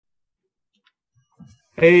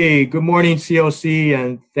Hey, good morning, CLC,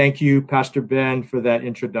 and thank you, Pastor Ben, for that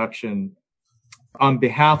introduction. On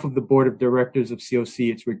behalf of the Board of Directors of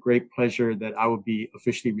CLC, it's with great pleasure that I will be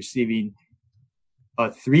officially receiving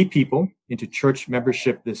 3 people into church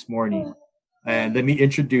membership this morning. And let me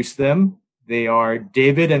introduce them. They are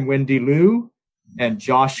David and Wendy Liu and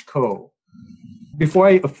Josh Coe. Before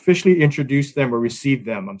I officially introduce them or receive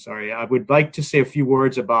them, I would like to say a few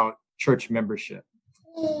words about church membership.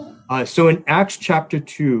 So in Acts chapter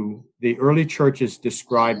 2, the early church is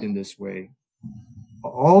described in this way.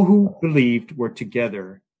 All who believed were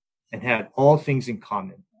together and had all things in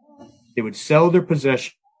common. They would sell their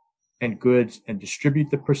possessions and goods and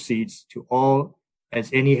distribute the proceeds to all as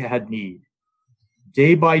any had need.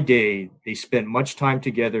 Day by day, they spent much time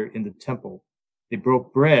together in the temple. They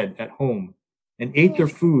broke bread at home and ate their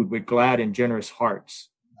food with glad and generous hearts,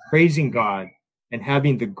 praising God and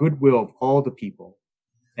having the goodwill of all the people.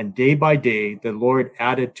 And day by day, the Lord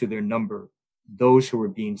added to their number those who were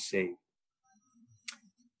being saved.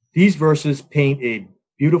 These verses paint a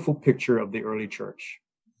beautiful picture of the early church.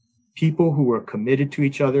 People who were committed to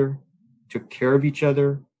each other, took care of each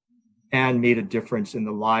other, and made a difference in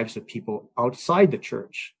the lives of people outside the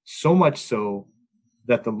church, so much so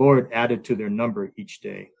that the Lord added to their number each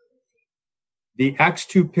day. The Acts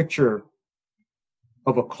 2 picture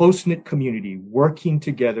of a close-knit community working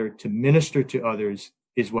together to minister to others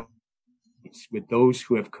is what with those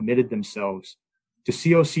who have committed themselves to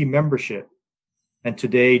COC membership. And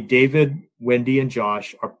today, David, Wendy, and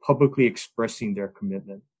Josh are publicly expressing their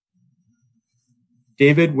commitment.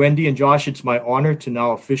 David, Wendy, and Josh, it's my honor to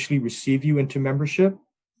now officially receive you into membership.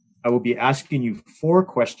 I will be asking you 4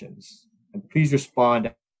 questions, and please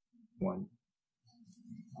respond. 1.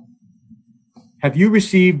 Have you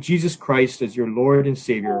received Jesus Christ as your Lord and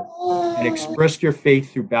Savior and expressed your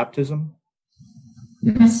faith through baptism?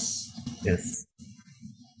 Yes. Yes.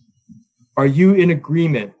 Are you in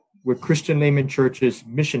agreement with Christian Layman Church's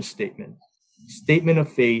mission statement, statement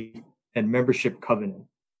of faith, and membership covenant?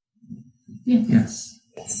 Yes.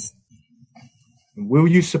 Yes. Will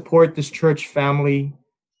you support this church family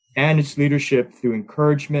and its leadership through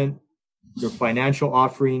encouragement, your financial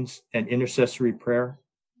offerings, and intercessory prayer?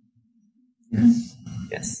 Yes.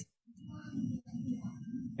 Yes.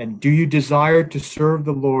 And do you desire to serve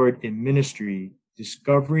the Lord in ministry,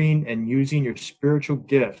 discovering and using your spiritual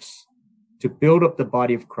gifts to build up the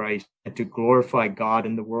body of Christ and to glorify God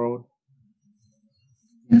in the world?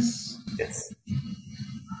 Yes. Yes.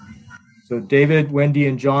 So David, Wendy,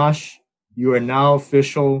 and Josh, you are now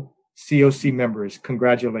official COC members.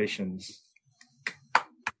 Congratulations.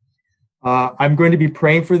 I'm going to be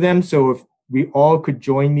praying for them, so if we all could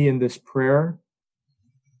join me in this prayer,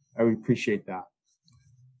 I would appreciate that.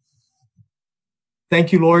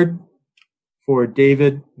 Thank you, Lord, for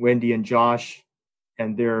David, Wendy, and Josh,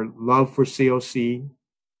 and their love for COC,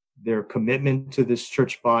 their commitment to this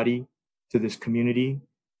church body, to this community,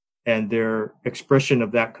 and their expression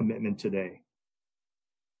of that commitment today.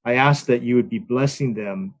 I ask that you would be blessing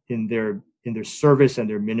them in their service and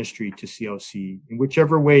their ministry to CLC, in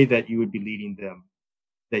whichever way that you would be leading them,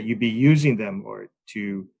 that you be using them, Lord,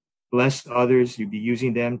 to bless others, you'd be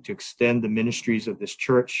using them to extend the ministries of this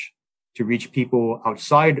church, to reach people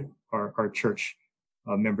outside our church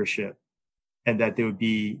membership, and that they would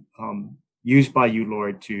be used by you,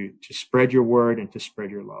 Lord, to spread your word and to spread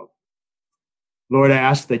your love. Lord, I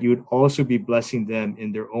ask that you would also be blessing them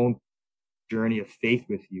in their own journey of faith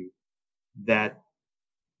with you, that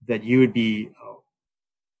you would be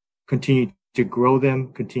continuing to grow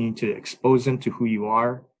them, continuing to expose them to who you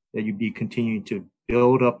are, that you'd be continuing to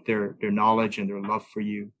build up their knowledge and their love for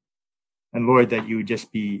you. And Lord, that you would just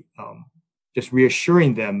be just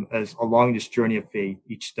reassuring them as along this journey of faith,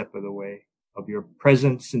 each step of the way, of your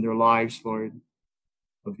presence in their lives, Lord,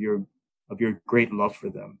 of your great love for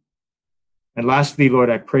them. And lastly, Lord,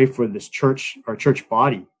 I pray for this church, our church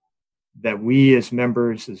body, that we as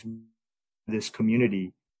members, as this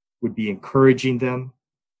community, would be encouraging them,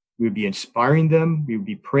 we would be inspiring them, we would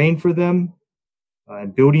be praying for them,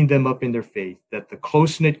 and building them up in their faith, that the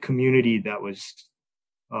close-knit community that was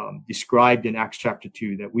described in Acts chapter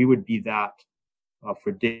 2, that we would be that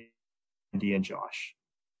for David, and Josh.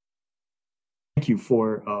 Thank you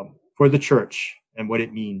for the church and what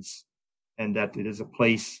it means, and that it is a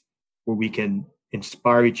place where we can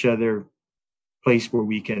inspire each other, place where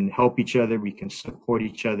we can help each other, we can support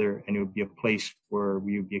each other, and it would be a place where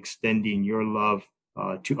we would be extending your love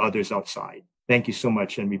to others outside. Thank you so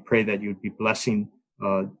much, and we pray that you would be blessing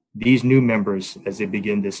these new members as they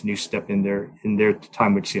begin this new step in their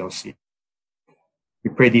time with CLC. We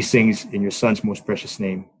pray these things in your Son's most precious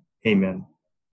name. Amen.